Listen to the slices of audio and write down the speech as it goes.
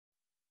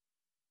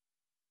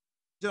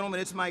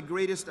Gentlemen, it's my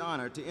greatest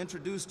honor to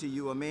introduce to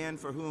you a man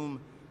for whom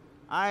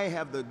I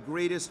have the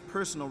greatest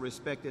personal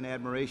respect and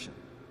admiration.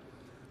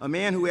 A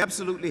man who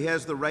absolutely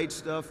has the right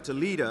stuff to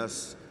lead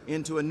us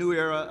into a new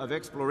era of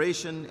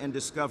exploration and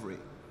discovery.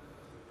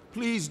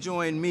 Please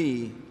join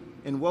me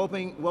in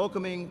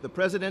welcoming the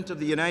President of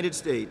the United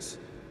States,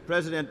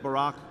 President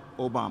Barack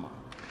Obama.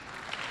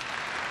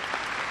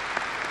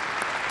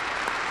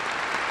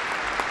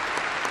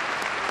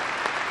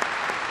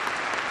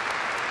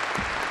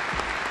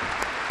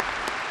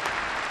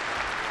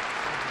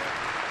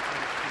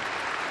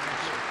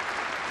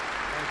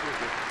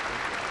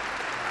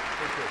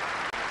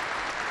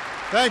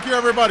 Thank you,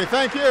 everybody.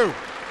 Thank you.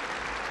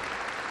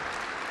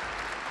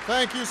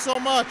 Thank you so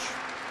much.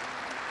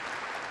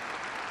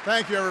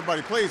 Thank you,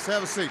 everybody. Please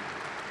have a seat.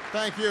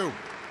 Thank you.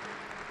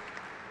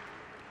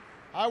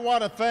 I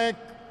want to thank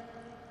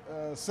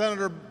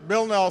Senator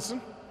Bill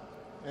Nelson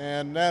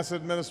and NASA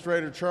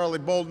Administrator Charlie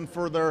Bolden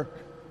for their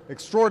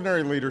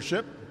extraordinary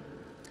leadership.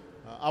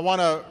 I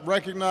want to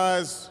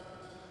recognize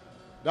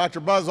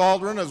Dr. Buzz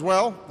Aldrin as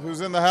well,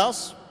 who's in the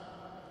House.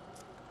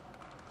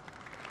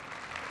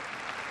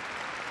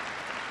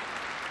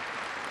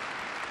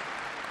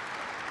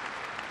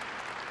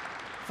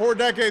 Four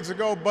decades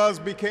ago, Buzz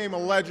became a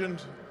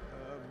legend,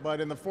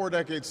 but in the 4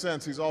 decades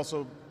since, he's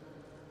also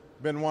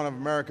been one of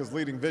America's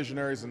leading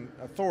visionaries and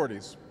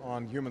authorities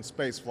on human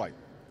spaceflight.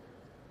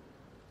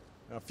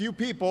 A few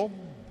people,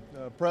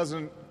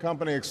 President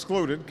Company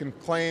excluded, can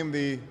claim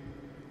the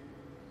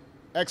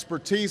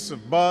expertise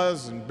of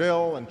Buzz and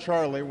Bill and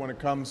Charlie when it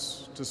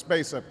comes to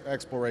space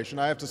exploration.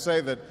 I have to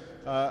say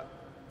that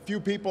few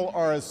people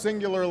are as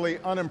singularly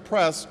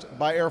unimpressed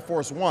by Air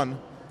Force One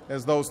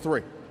as those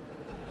three.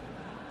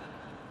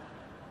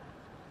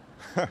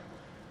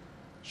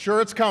 Sure,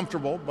 it's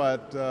comfortable,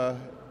 but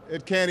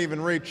it can't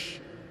even reach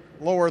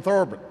low Earth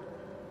orbit.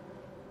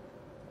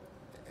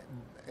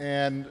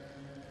 And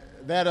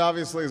that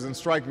obviously is in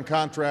striking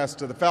contrast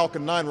to the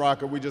Falcon 9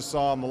 rocket we just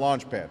saw on the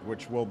launch pad,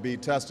 which will be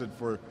tested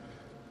for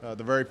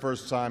the very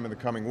first time in the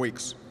coming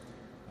weeks.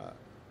 A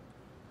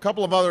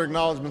couple of other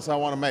acknowledgments I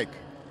want to make.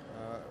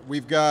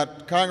 We've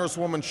got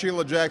Congresswoman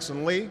Sheila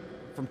Jackson Lee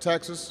from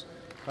Texas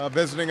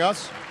visiting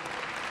us,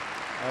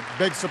 a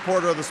big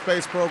supporter of the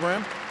space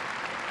program.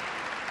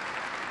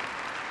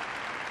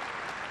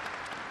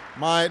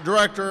 My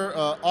Director,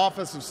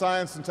 Office of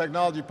Science and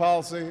Technology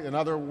Policy, in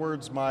other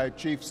words, my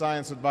Chief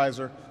Science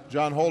Advisor,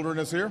 John Holdren,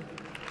 is here.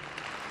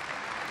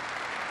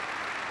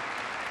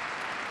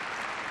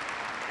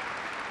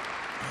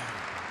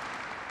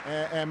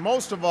 And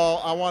most of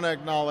all, I want to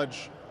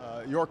acknowledge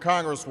your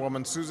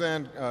Congresswoman,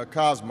 Suzanne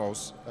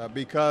Cosmos,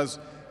 because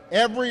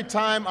every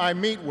time I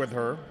meet with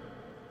her,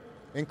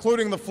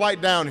 including the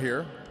flight down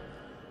here,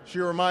 she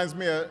reminds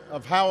me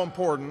of how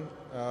important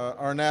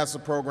our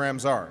NASA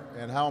programs are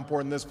and how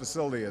important this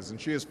facility is. And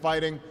she is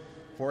fighting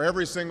for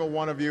every single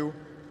one of you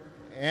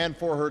and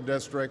for her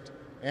district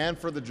and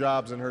for the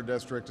jobs in her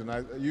district.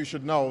 And you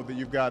should know that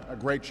you've got a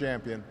great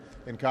champion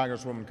in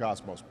Congresswoman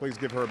Cosmos. Please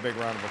give her a big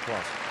round of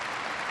applause.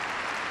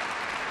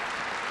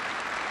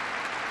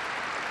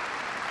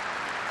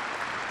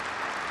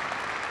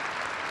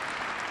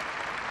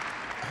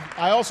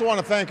 I also want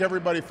to thank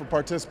everybody for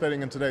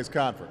participating in today's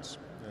conference.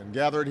 And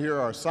gathered here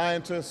are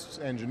scientists,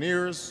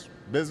 engineers,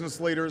 business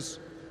leaders,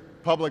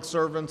 public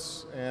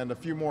servants, and a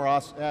few more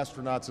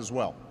astronauts as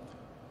well.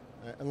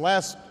 And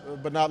last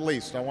but not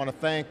least, I want to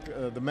thank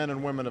the men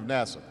and women of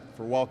NASA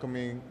for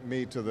welcoming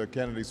me to the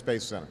Kennedy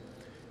Space Center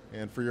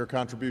and for your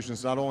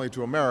contributions not only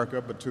to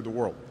America, but to the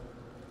world.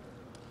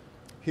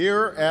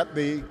 Here at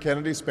the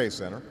Kennedy Space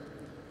Center,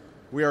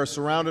 we are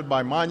surrounded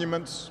by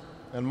monuments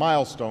and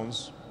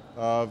milestones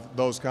of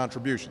those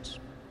contributions.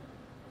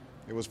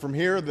 It was from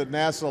here that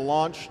NASA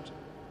launched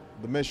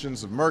the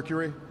missions of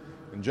Mercury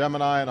and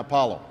Gemini and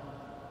Apollo.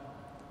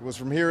 It was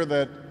from here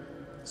that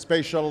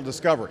Space Shuttle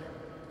Discovery,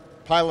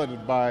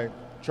 piloted by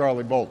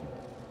Charlie Bolden,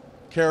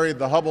 carried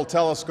the Hubble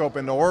telescope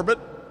into orbit,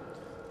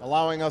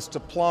 allowing us to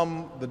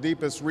plumb the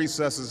deepest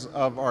recesses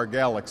of our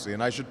galaxy.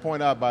 And I should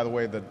point out, by the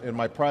way, that in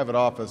my private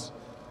office,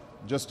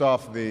 just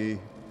off the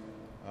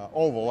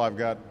Oval, I've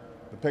got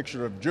the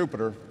picture of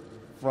Jupiter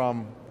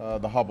from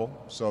the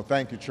Hubble. So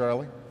thank you,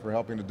 Charlie, for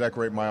helping to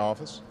decorate my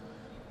office.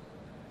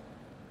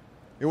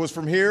 It was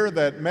from here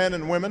that men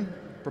and women,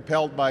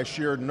 propelled by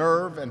sheer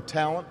nerve and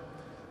talent,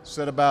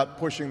 set about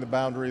pushing the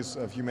boundaries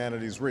of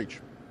humanity's reach.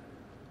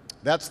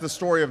 That's the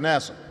story of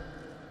NASA.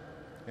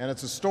 And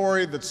it's a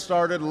story that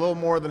started a little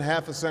more than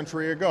half a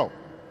century ago,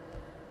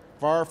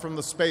 far from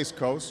the Space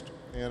Coast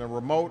in a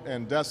remote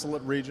and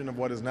desolate region of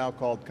what is now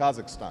called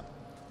Kazakhstan.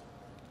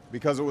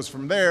 Because it was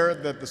from there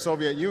that the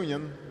Soviet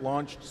Union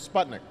launched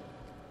Sputnik,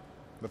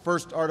 the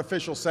first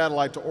artificial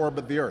satellite to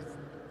orbit the Earth,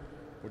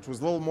 which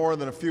was little more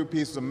than a few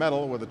pieces of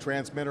metal with a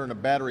transmitter and a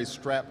battery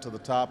strapped to the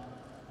top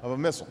of a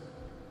missile.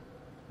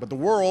 But the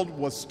world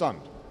was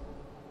stunned.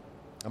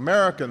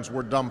 Americans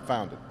were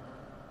dumbfounded.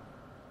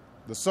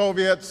 The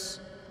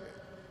Soviets,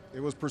 it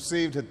was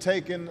perceived, had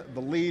taken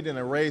the lead in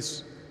a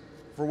race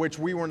for which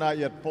we were not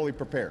yet fully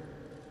prepared.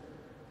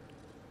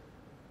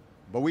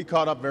 but we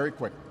caught up very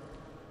quickly.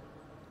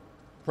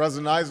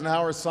 President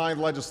Eisenhower signed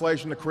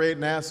legislation to create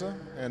NASA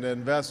and to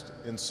invest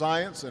in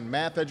science and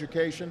math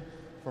education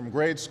from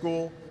grade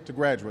school to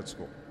graduate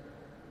school.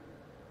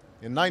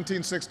 In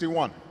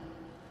 1961,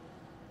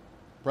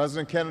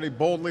 President Kennedy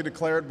boldly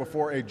declared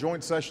before a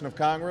joint session of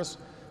Congress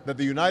that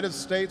the United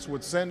States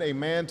would send a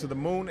man to the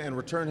moon and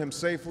return him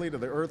safely to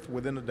the Earth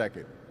within a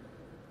decade.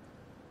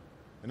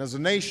 And as a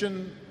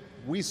nation,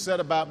 we set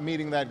about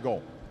meeting that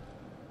goal,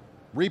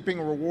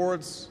 reaping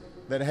rewards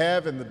that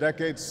have, in the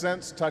decades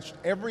since, touched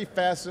every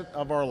facet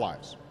of our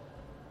lives.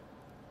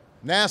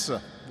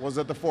 NASA was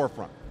at the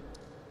forefront.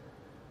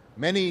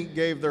 Many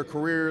gave their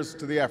careers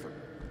to the effort,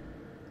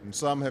 and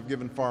some have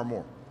given far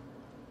more.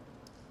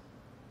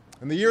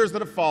 In the years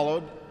that have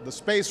followed, the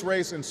space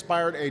race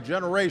inspired a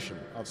generation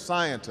of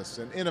scientists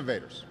and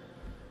innovators,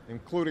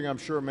 including, I'm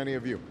sure, many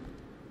of you.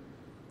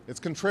 It's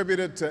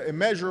contributed to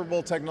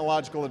immeasurable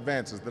technological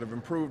advances that have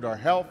improved our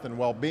health and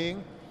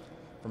well-being,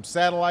 from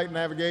satellite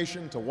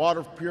navigation to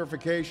water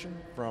purification,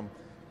 from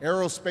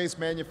aerospace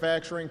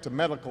manufacturing to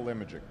medical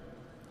imaging.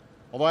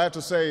 Although I have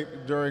to say,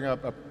 during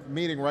a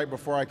meeting right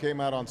before I came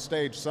out on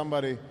stage,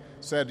 somebody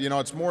said, you know,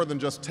 it's more than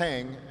just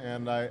Tang,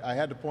 and I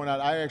had to point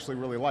out I actually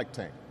really like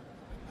Tang.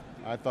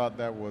 I thought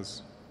that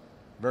was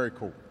very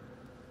cool.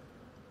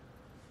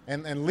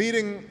 And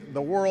leading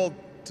the world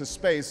to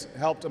space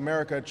helped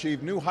America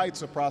achieve new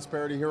heights of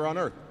prosperity here on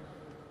Earth,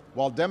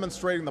 while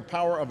demonstrating the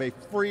power of a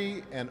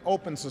free and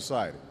open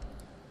society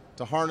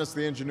to harness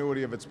the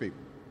ingenuity of its people.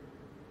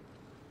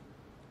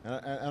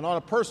 And on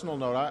a personal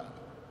note,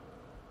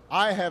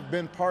 I have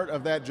been part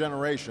of that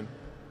generation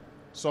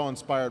so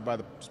inspired by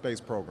the space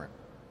program.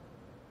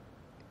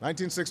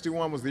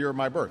 1961 was the year of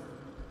my birth,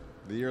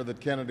 the year that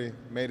Kennedy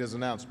made his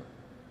announcement.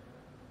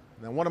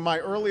 And one of my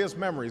earliest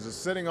memories is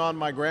sitting on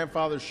my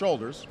grandfather's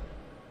shoulders,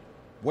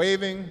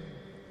 waving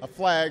a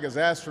flag as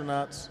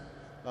astronauts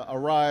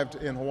arrived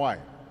in Hawaii.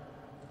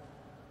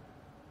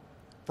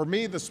 For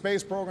me, the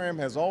space program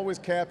has always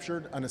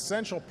captured an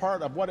essential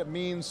part of what it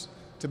means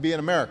to be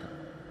an American,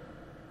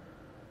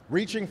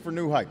 reaching for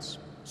new heights,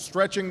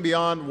 stretching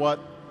beyond what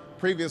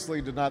previously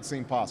did not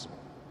seem possible.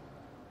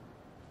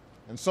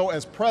 And so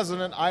as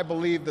president, I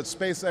believe that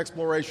space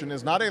exploration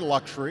is not a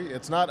luxury,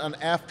 it's not an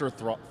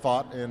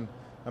afterthought in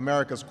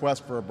America's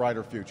quest for a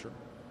brighter future.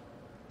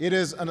 It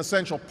is an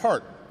essential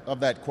part of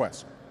that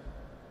quest.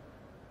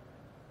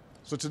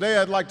 So today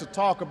I'd like to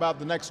talk about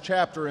the next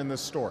chapter in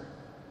this story.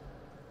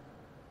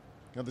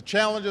 Now, the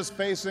challenges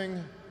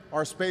facing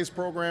our space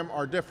program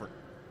are different,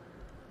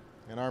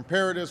 and our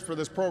imperatives for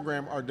this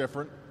program are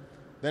different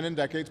than in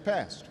decades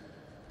past.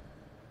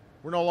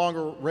 We're no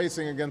longer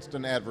racing against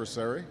an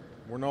adversary.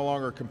 We're no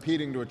longer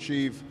competing to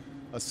achieve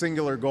a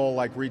singular goal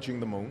like reaching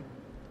the moon.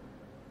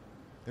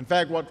 In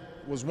fact, what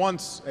was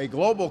once a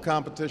global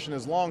competition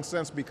has long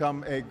since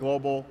become a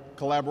global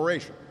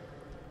collaboration.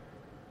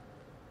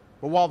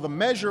 But while the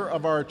measure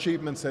of our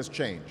achievements has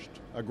changed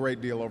a great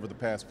deal over the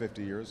past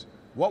 50 years,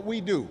 what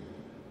we do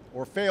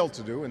or fail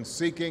to do in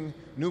seeking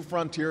new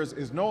frontiers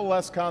is no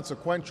less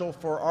consequential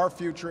for our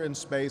future in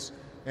space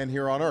and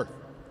here on Earth.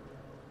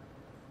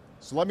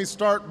 So let me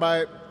start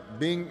by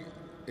being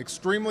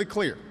extremely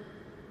clear.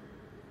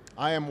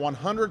 I am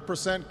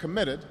 100%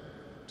 committed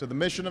to the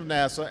mission of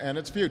NASA and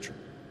its future.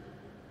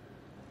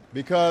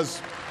 Because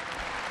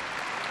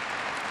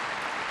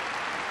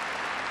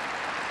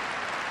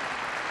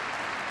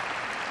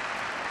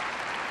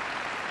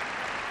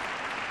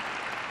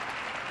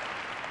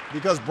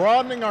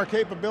broadening our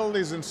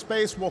capabilities in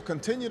space will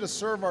continue to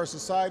serve our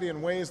society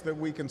in ways that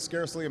we can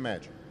scarcely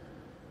imagine.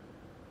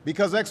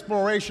 Because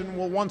exploration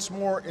will once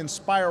more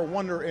inspire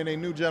wonder in a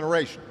new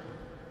generation,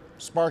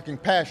 sparking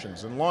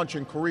passions and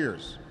launching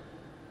careers.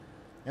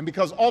 And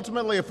because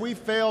ultimately, if we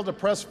fail to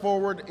press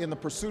forward in the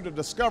pursuit of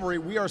discovery,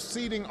 we are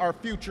ceding our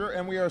future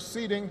and we are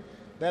ceding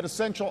that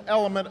essential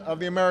element of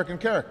the American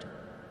character.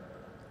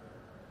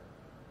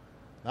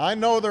 Now, I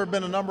know there have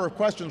been a number of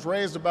questions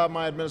raised about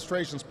my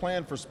administration's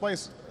plan for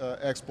space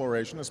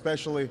exploration,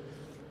 especially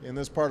in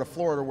this part of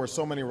Florida where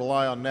so many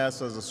rely on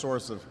NASA as a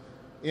source of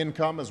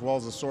income as well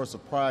as a source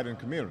of pride and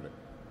community.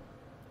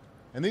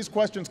 And these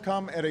questions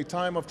come at a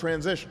time of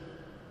transition,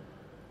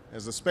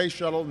 as the space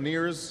shuttle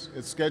nears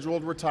its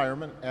scheduled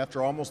retirement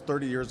after almost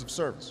 30 years of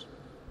service.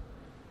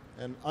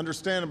 And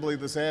understandably,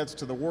 this adds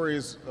to the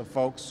worries of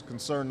folks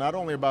concerned not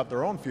only about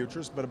their own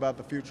futures, but about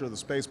the future of the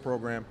space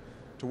program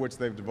to which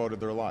they've devoted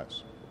their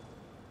lives.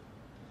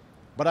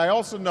 But I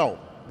also know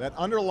that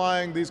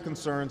underlying these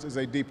concerns is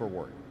a deeper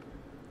worry,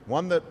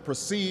 one that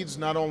precedes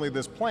not only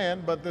this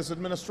plan, but this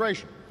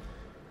administration.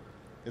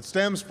 It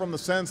stems from the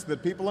sense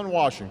that people in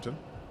Washington,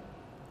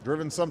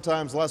 driven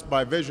sometimes less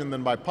by vision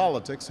than by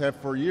politics, have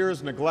for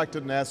years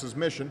neglected NASA's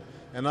mission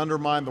and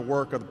undermined the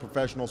work of the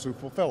professionals who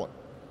fulfill it.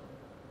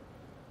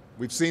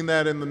 We've seen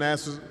that in the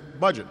NASA's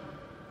budget,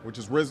 which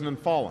has risen and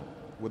fallen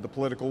with the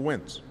political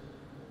winds.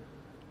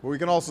 But we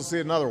can also see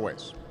it in other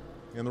ways,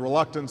 in the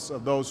reluctance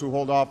of those who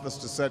hold office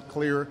to set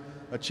clear,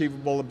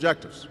 achievable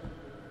objectives,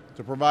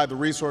 to provide the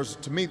resources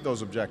to meet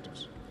those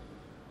objectives,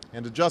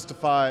 and to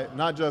justify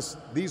not just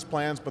these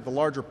plans, but the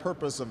larger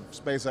purpose of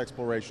space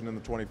exploration in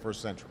the 21st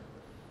century.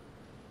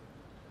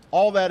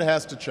 All that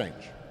has to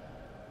change.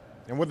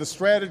 And with the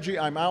strategy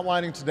I'm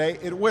outlining today,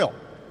 it will.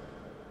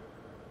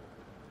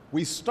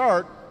 We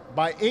start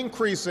by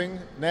increasing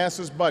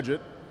NASA's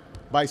budget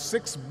by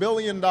 $6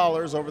 billion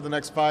over the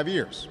next 5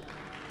 years.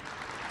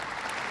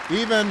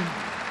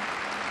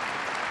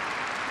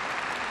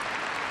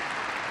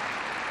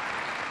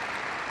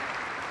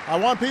 I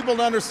want people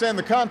to understand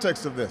the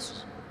context of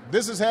this.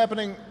 This is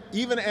happening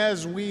even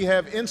as we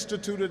have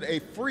instituted a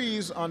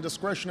freeze on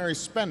discretionary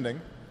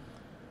spending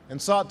and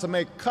sought to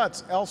make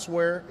cuts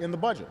elsewhere in the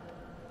budget.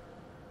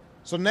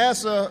 So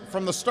NASA,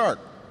 from the start,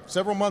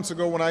 several months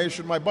ago when I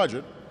issued my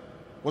budget,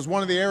 was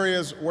one of the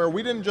areas where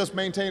we didn't just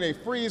maintain a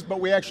freeze, but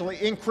we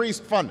actually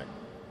increased funding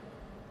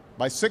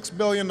by $6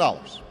 billion.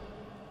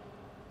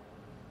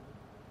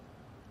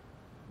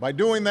 By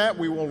doing that,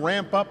 we will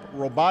ramp up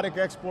robotic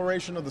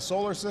exploration of the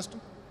solar system,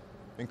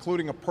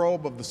 including a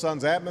probe of the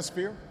sun's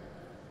atmosphere,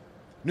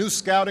 new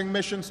scouting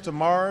missions to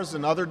Mars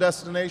and other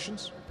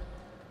destinations,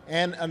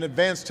 and an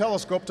advanced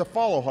telescope to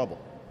follow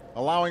Hubble,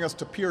 allowing us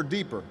to peer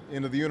deeper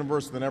into the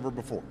universe than ever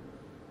before.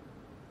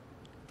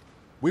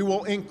 We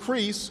will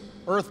increase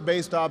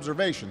Earth-based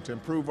observation to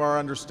improve our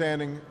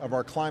understanding of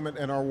our climate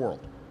and our world,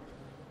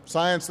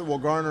 science that will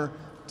garner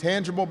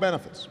tangible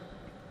benefits,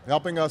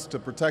 helping us to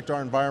protect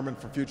our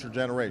environment for future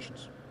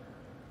generations.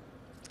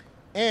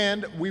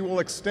 And we will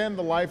extend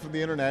the life of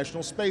the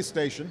International Space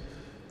Station,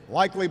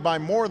 likely by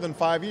more than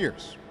 5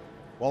 years,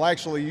 while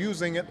actually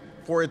using it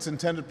for its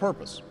intended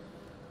purpose,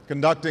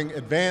 conducting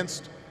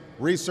advanced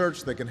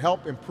research that can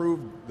help improve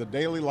the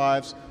daily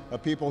lives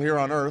of people here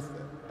on Earth,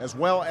 as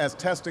well as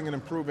testing and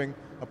improving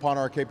upon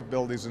our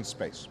capabilities in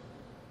space.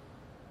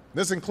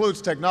 This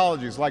includes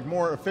technologies like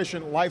more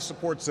efficient life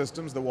support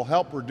systems that will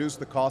help reduce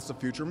the cost of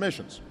future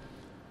missions.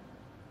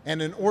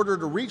 And in order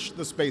to reach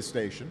the space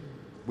station,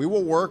 we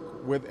will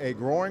work with a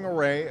growing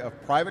array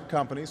of private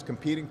companies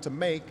competing to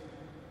make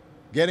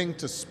getting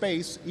to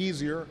space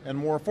easier and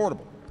more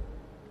affordable.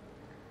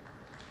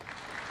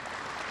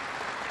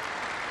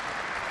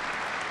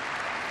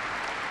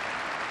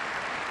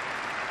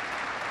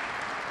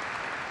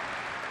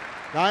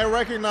 Now, I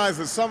recognize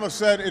that some have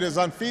said it is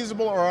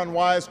unfeasible or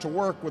unwise to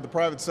work with the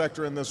private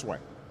sector in this way.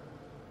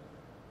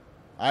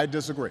 I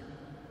disagree.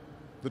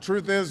 The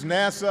truth is,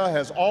 NASA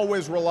has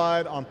always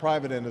relied on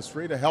private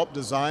industry to help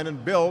design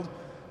and build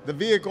the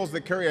vehicles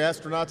that carry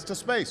astronauts to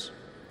space,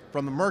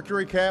 from the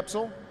Mercury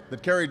capsule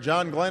that carried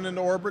John Glenn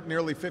into orbit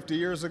nearly 50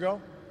 years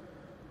ago,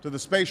 to the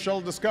Space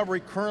Shuttle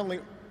Discovery currently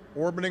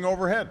orbiting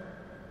overhead.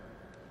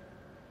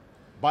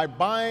 By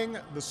buying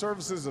the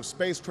services of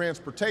space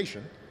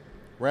transportation,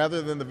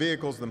 rather than the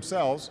vehicles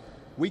themselves,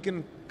 we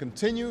can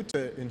continue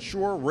to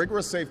ensure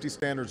rigorous safety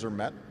standards are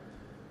met,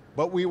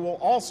 but we will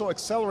also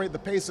accelerate the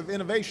pace of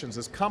innovations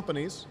as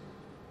companies,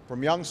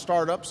 from young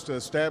startups to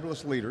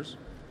established leaders,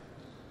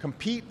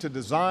 compete to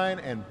design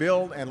and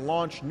build and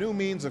launch new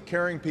means of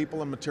carrying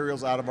people and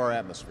materials out of our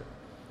atmosphere.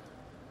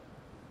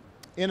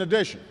 In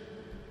addition,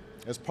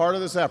 as part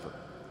of this effort,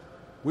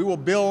 we will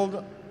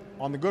build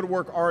on the good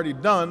work already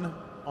done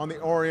on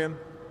the Orion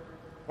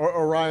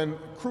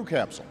crew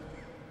capsule.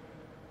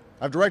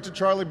 I've directed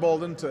Charlie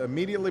Bolden to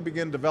immediately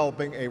begin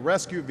developing a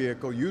rescue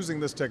vehicle using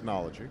this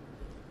technology,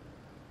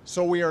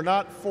 so we are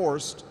not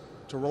forced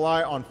to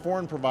rely on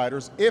foreign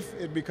providers if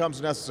it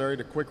becomes necessary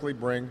to quickly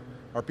bring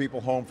our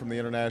people home from the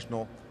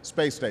International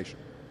Space Station.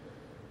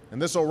 And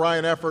this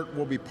Orion effort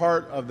will be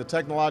part of the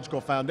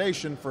technological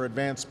foundation for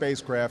advanced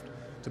spacecraft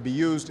to be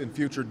used in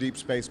future deep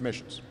space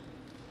missions.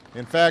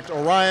 In fact,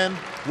 Orion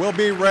will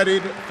be ready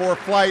for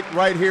flight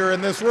right here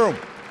in this room.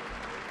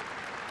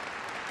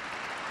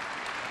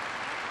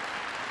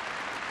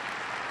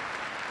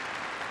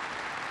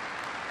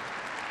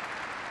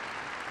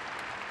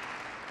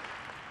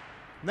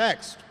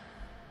 Next,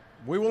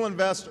 we will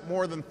invest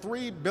more than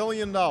 $3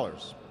 billion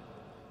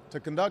to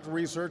conduct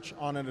research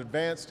on an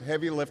advanced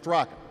heavy lift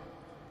rocket,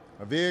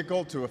 a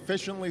vehicle to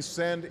efficiently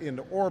send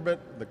into orbit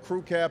the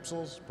crew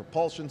capsules,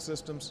 propulsion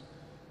systems,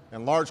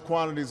 and large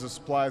quantities of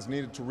supplies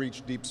needed to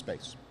reach deep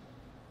space.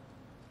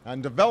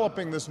 In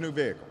developing this new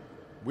vehicle,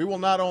 we will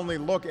not only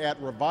look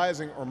at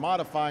revising or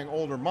modifying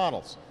older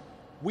models,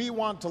 we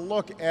want to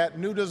look at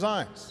new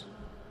designs,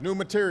 new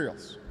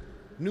materials,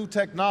 new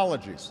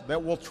technologies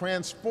that will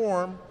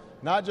transform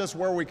not just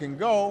where we can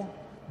go,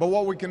 but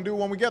what we can do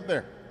when we get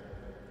there.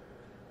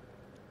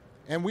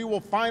 And we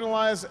will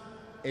finalize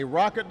a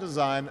rocket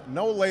design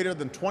no later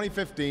than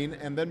 2015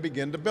 and then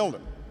begin to build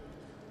it.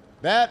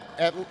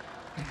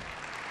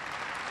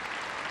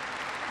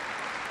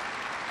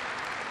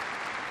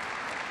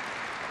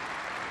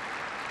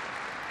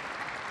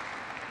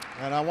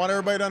 And I want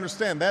everybody to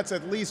understand, that's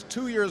at least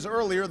 2 years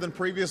earlier than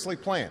previously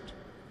planned.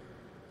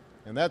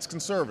 And that's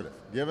conservative,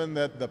 given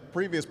that the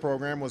previous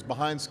program was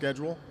behind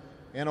schedule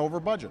and over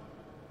budget.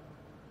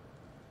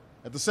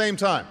 At the same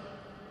time,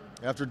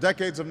 after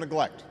decades of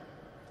neglect,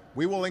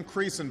 we will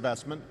increase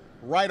investment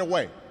right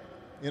away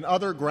in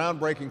other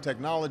groundbreaking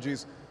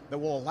technologies that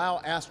will allow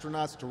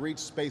astronauts to reach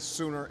space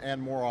sooner and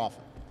more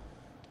often,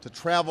 to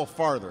travel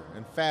farther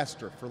and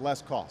faster for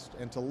less cost,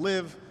 and to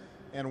live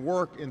and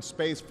work in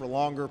space for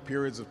longer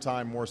periods of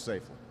time more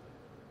safely.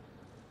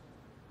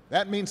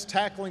 That means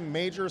tackling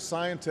major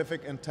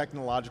scientific and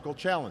technological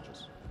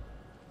challenges.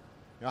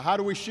 Now, how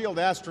do we shield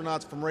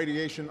astronauts from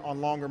radiation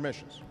on longer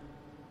missions?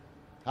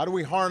 How do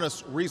we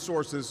harness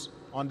resources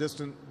on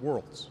distant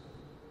worlds?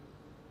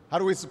 How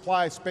do we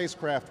supply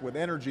spacecraft with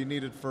energy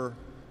needed for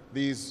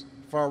these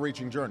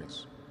far-reaching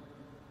journeys?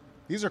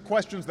 These are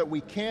questions that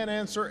we can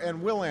answer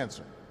and will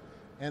answer.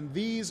 And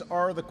these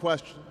are the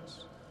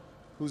questions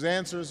whose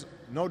answers,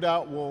 no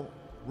doubt, will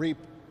reap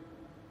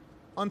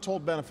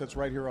untold benefits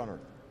right here on Earth.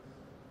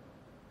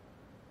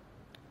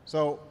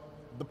 So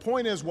the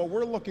point is, what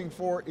we're looking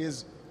for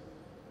is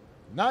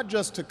not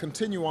just to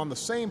continue on the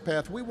same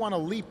path, we want to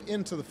leap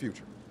into the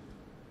future.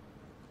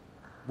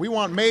 We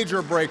want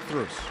major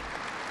breakthroughs,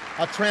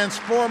 a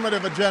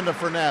transformative agenda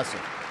for NASA.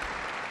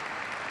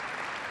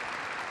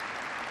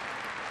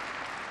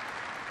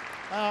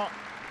 Now,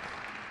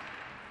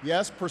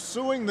 yes,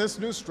 pursuing this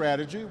new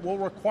strategy will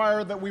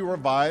require that we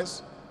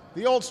revise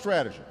the old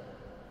strategy.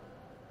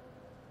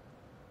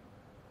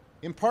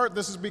 In part,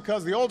 this is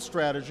because the old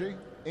strategy,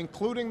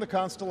 including the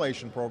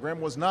Constellation program,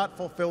 was not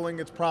fulfilling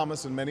its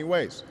promise in many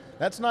ways.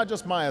 That's not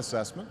just my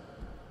assessment.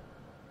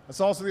 That's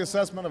also the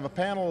assessment of a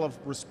panel of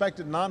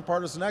respected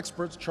nonpartisan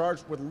experts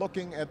charged with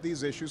looking at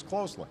these issues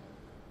closely.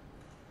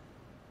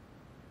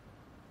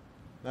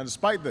 Now,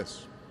 despite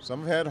this, some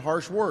have had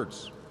harsh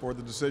words for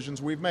the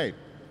decisions we've made,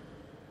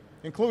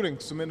 including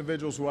some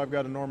individuals who I've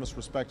got enormous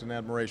respect and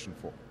admiration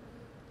for.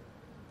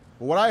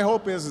 But what I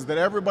hope is that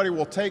everybody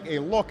will take a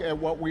look at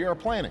what we are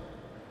planning,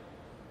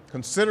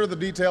 consider the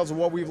details of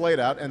what we've laid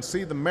out, and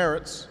see the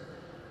merits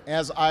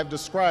as I've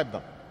described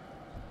them.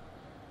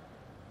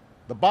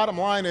 The bottom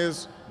line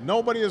is,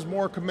 nobody is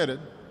more committed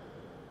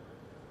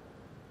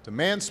to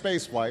manned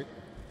spaceflight,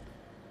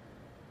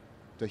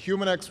 to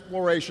human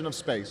exploration of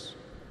space,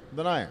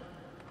 than I am.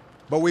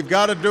 But we've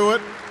got to do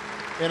it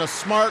in a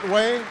smart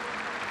way,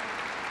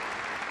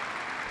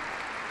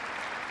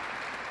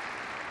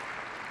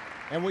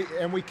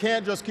 and we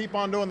can't just keep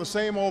on doing the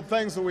same old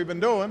things that we've been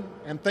doing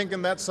and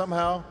thinking that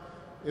somehow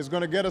is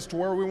going to get us to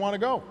where we want to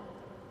go.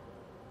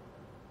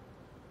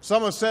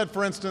 Some have said,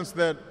 for instance,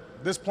 that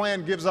this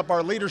plan gives up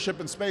our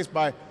leadership in space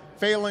by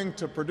failing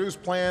to produce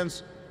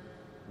plans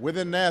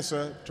within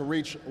NASA to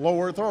reach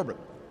low Earth orbit,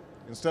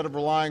 instead of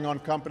relying on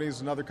companies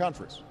in other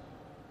countries.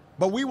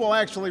 But we will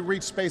actually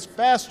reach space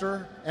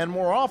faster and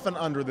more often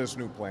under this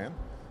new plan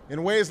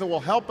in ways that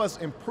will help us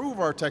improve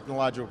our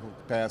technological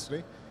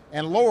capacity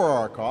and lower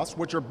our costs,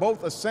 which are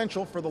both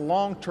essential for the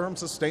long-term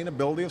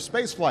sustainability of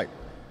spaceflight.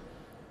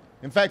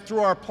 In fact, through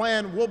our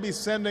plan, we'll be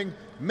sending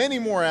many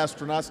more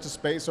astronauts to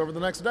space over the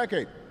next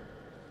decade.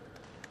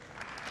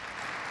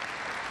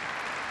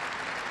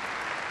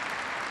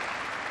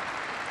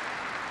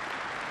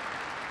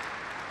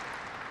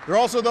 There are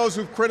also those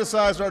who've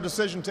criticized our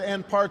decision to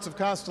end parts of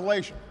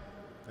Constellation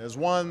as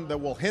one that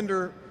will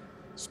hinder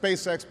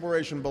space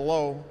exploration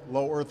below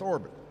low Earth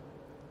orbit.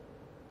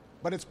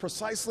 But it's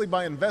precisely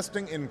by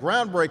investing in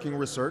groundbreaking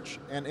research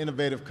and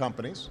innovative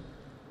companies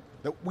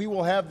that we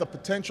will have the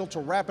potential to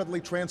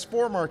rapidly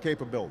transform our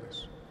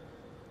capabilities,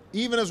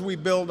 even as we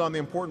build on the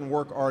important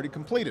work already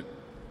completed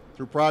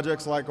through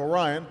projects like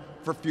Orion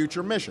for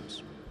future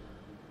missions.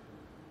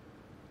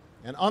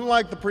 And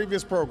unlike the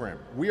previous program,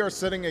 we are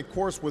setting a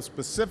course with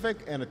specific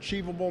and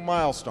achievable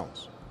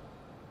milestones.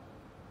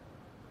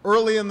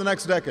 Early in the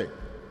next decade,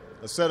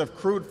 a set of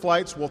crewed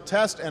flights will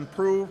test and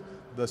prove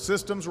the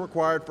systems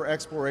required for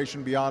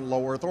exploration beyond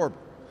low Earth orbit.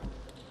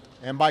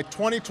 And by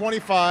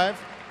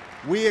 2025,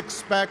 we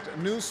expect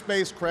new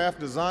spacecraft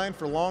designed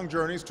for long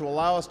journeys to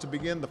allow us to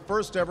begin the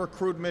first ever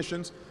crewed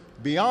missions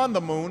beyond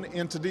the moon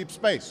into deep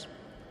space.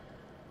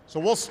 So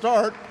we'll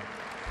start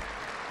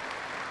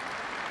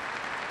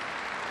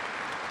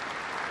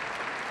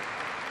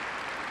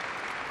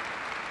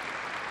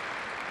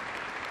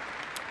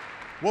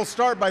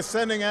by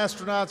sending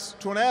astronauts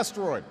to an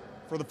asteroid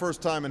for the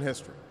first time in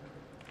history.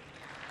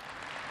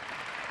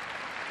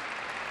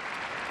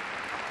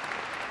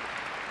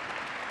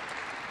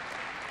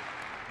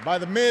 By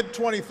the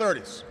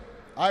mid-2030s,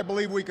 I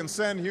believe we can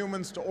send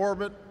humans to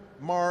orbit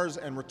Mars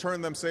and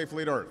return them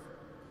safely to Earth.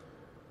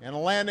 And a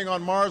landing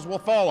on Mars will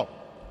follow,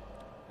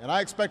 and I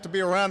expect to be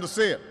around to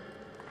see it.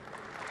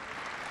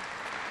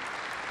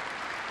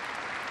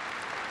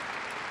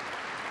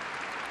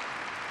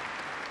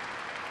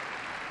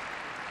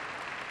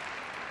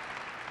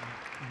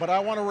 But I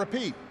want to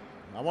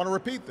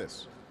repeat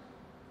this.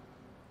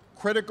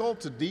 Critical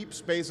to deep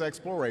space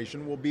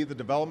exploration will be the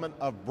development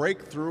of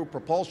breakthrough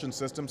propulsion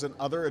systems and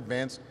other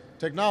advanced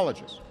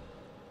technologies.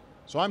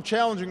 So I'm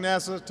challenging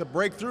NASA to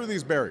break through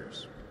these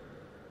barriers.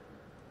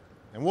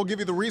 And we'll give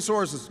you the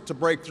resources to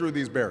break through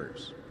these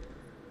barriers.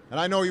 And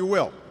I know you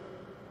will,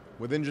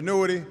 with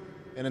ingenuity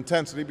and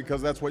intensity,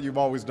 because that's what you've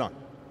always done.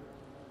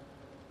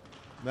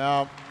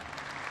 Now,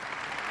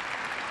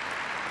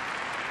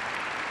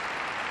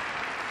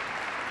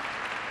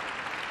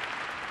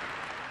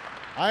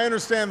 I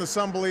understand that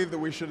some believe that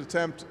we should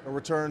attempt a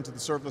return to the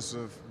surface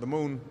of the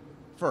moon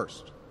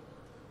first,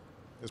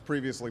 as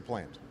previously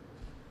planned.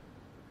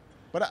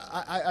 But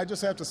I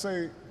just have to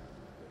say,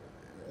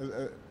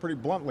 pretty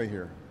bluntly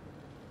here,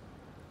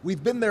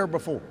 we've been there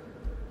before.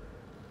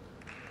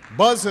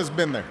 Buzz has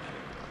been there.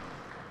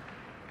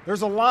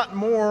 There's a lot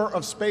more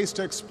of space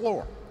to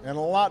explore and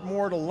a lot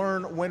more to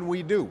learn when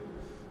we do.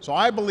 So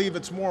I believe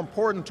it's more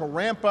important to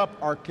ramp up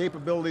our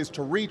capabilities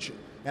to reach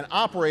and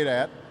operate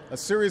at a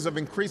series of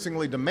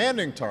increasingly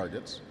demanding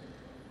targets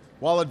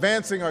while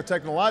advancing our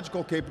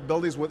technological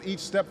capabilities with each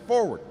step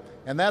forward.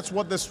 And that's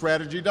what this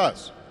strategy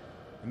does.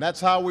 And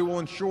that's how we will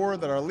ensure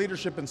that our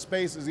leadership in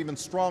space is even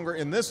stronger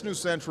in this new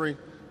century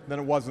than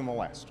it was in the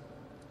last.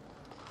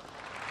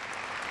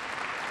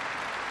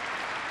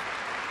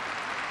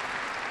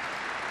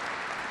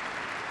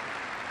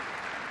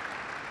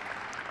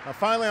 Now,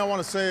 finally, I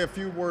want to say a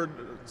few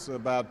words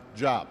about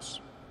jobs.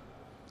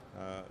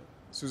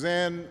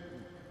 Suzanne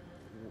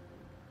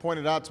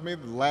pointed out to me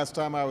that the last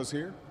time I was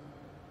here,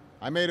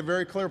 I made a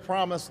very clear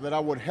promise that I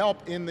would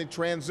help in the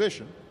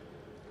transition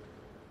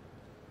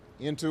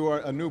into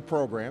a new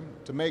program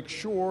to make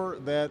sure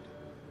that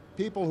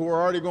people who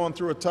are already going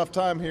through a tough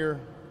time here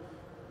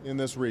in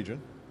this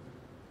region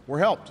were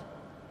helped.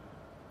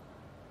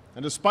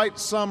 And despite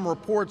some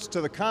reports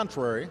to the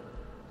contrary,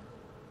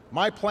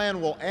 my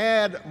plan will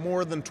add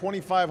more than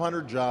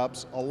 2,500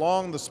 jobs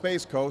along the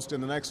Space Coast in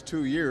the next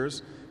 2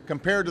 years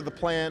compared to the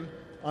plan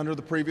under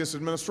the previous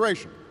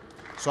administration.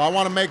 So I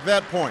want to make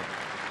that point.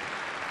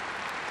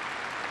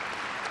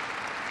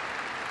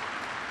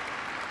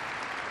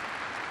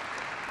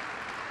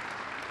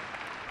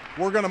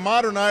 We're going to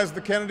modernize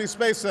the Kennedy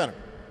Space Center,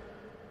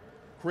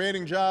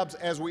 creating jobs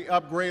as we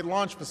upgrade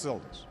launch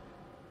facilities.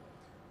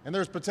 And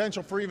there's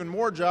potential for even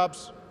more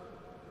jobs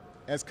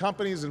as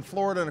companies in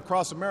Florida and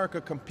across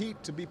America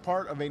compete to be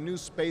part of a new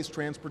space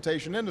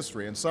transportation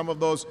industry. And some of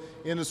those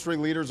industry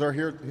leaders are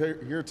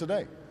here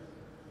today.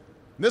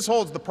 This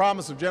holds the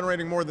promise of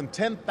generating more than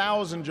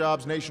 10,000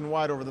 jobs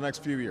nationwide over the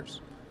next few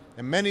years.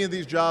 And many of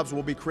these jobs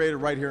will be created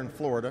right here in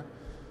Florida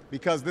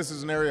because this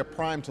is an area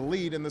primed to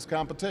lead in this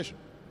competition.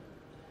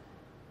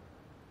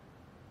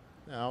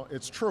 Now,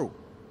 it's true.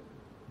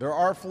 There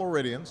are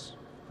Floridians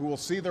who will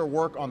see their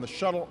work on the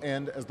shuttle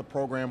end as the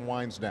program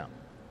winds down.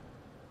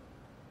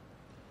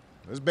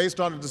 This is based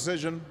on a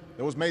decision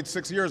that was made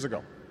 6 years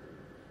ago,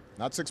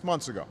 not 6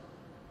 months ago.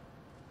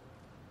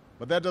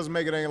 But that doesn't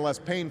make it any less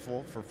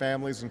painful for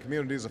families and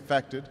communities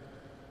affected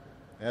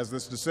as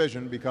this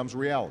decision becomes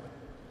reality.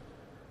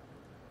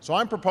 So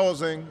I'm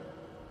proposing,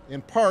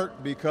 in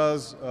part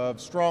because of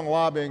strong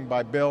lobbying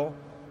by Bill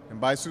and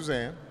by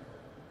Suzanne,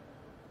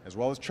 as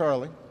well as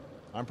Charlie,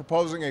 I'm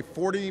proposing a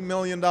 $40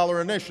 million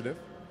initiative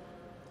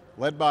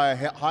led by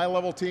a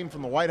high-level team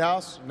from the White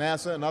House,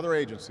 NASA, and other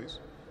agencies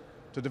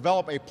to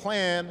develop a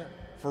plan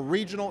for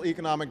regional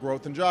economic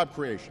growth and job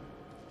creation.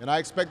 And I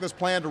expect this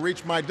plan to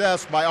reach my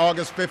desk by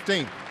August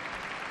 15th.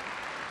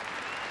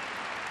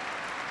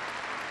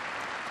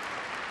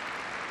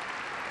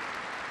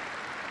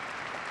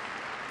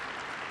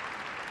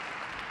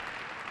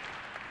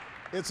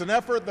 It's an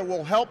effort that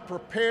will help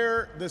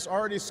prepare this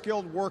already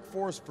skilled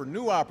workforce for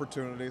new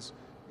opportunities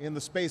in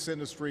the space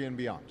industry and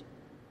beyond.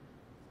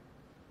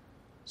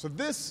 So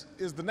this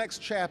is the next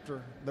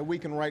chapter that we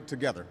can write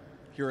together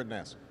here at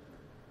NASA.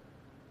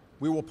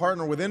 We will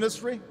partner with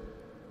industry.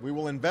 We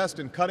will invest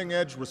in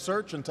cutting-edge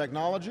research and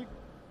technology.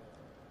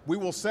 We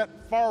will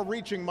set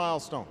far-reaching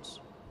milestones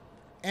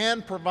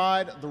and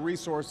provide the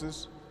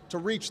resources to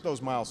reach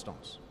those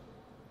milestones.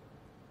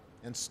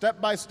 And step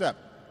by step,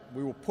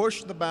 we will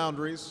push the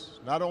boundaries,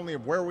 not only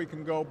of where we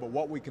can go, but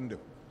what we can do.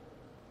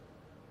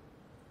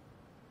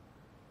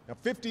 Now,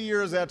 50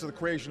 years after the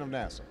creation of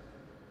NASA,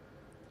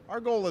 our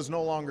goal is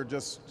no longer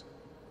just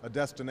a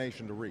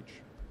destination to reach.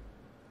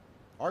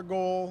 Our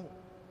goal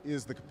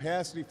is the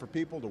capacity for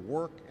people to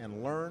work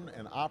and learn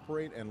and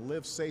operate and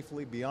live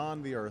safely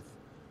beyond the Earth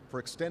for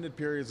extended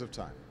periods of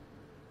time,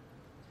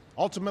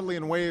 ultimately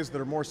in ways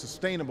that are more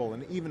sustainable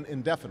and even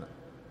indefinite.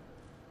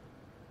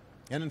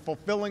 And in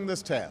fulfilling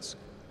this task,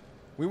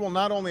 we will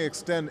not only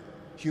extend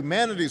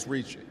humanity's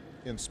reach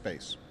in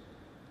space,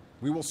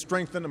 we will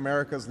strengthen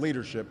America's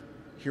leadership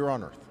here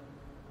on Earth.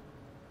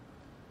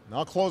 And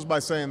I'll close by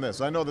saying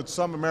this. I know that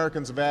some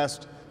Americans have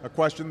asked a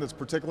question that's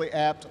particularly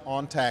apt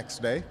on tax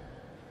day.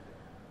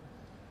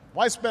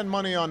 Why spend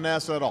money on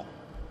NASA at all?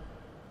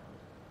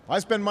 Why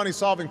spend money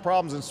solving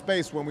problems in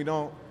space when we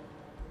don't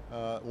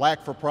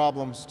lack for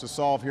problems to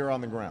solve here on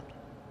the ground?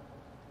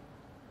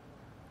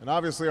 And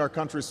obviously our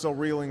country is still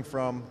reeling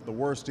from the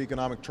worst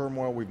economic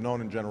turmoil we've known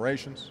in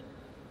generations.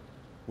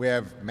 We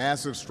have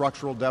massive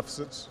structural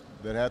deficits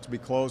that have to be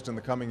closed in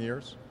the coming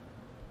years.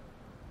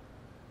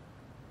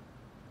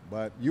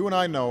 But you and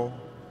I know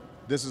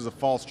this is a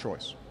false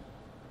choice.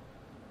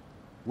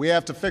 We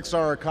have to fix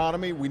our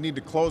economy. We need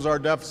to close our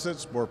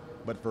deficits, but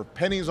for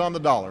pennies on the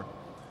dollar,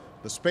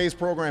 the space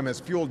program has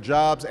fueled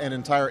jobs and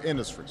entire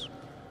industries.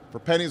 For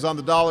pennies on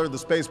the dollar, the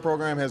space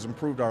program has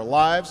improved our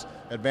lives,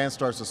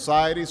 advanced our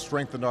society,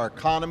 strengthened our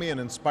economy, and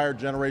inspired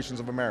generations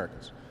of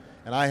Americans.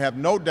 And I have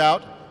no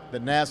doubt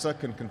that NASA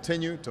can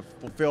continue to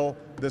fulfill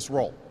this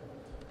role.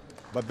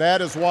 But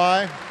that is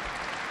why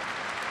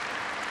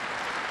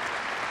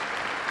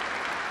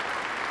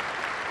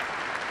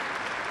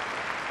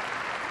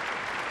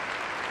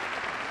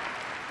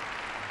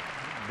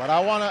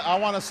I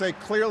want to say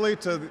clearly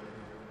to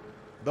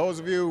those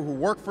of you who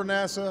work for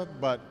NASA,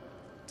 but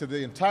to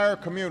the entire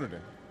community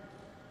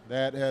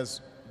that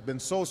has been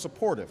so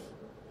supportive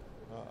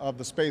of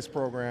the space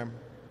program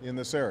in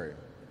this area.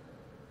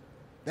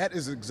 That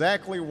is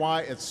exactly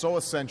why it's so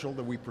essential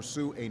that we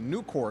pursue a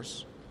new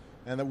course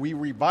and that we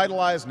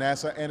revitalize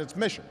NASA and its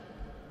mission,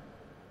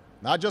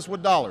 not just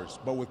with dollars,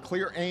 but with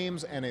clear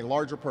aims and a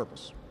larger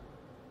purpose.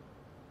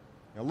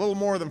 A little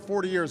more than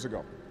 40 years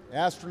ago,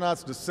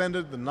 astronauts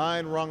descended the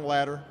 9-rung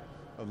ladder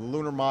of the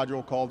lunar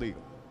module called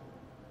Eagle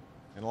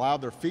and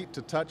allowed their feet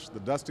to touch the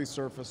dusty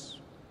surface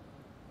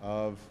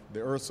of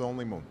the Earth's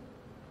only moon.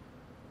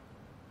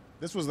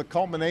 This was the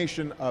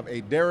culmination of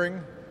a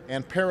daring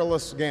and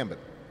perilous gambit,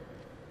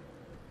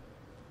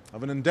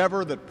 of an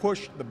endeavor that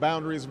pushed the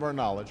boundaries of our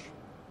knowledge,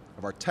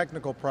 of our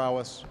technical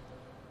prowess,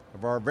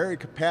 of our very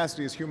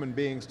capacity as human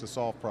beings to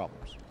solve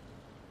problems.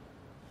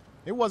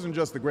 It wasn't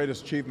just the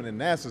greatest achievement in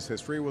NASA's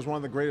history, it was one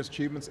of the greatest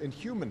achievements in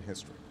human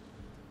history.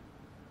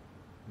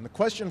 And the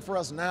question for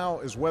us now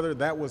is whether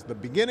that was the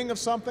beginning of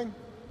something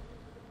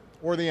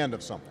or the end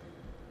of something.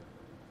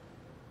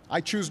 I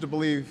choose to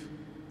believe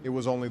it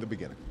was only the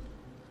beginning.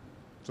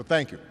 So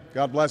thank you.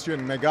 God bless you,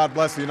 and may God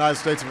bless the United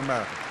States of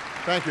America.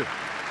 Thank you.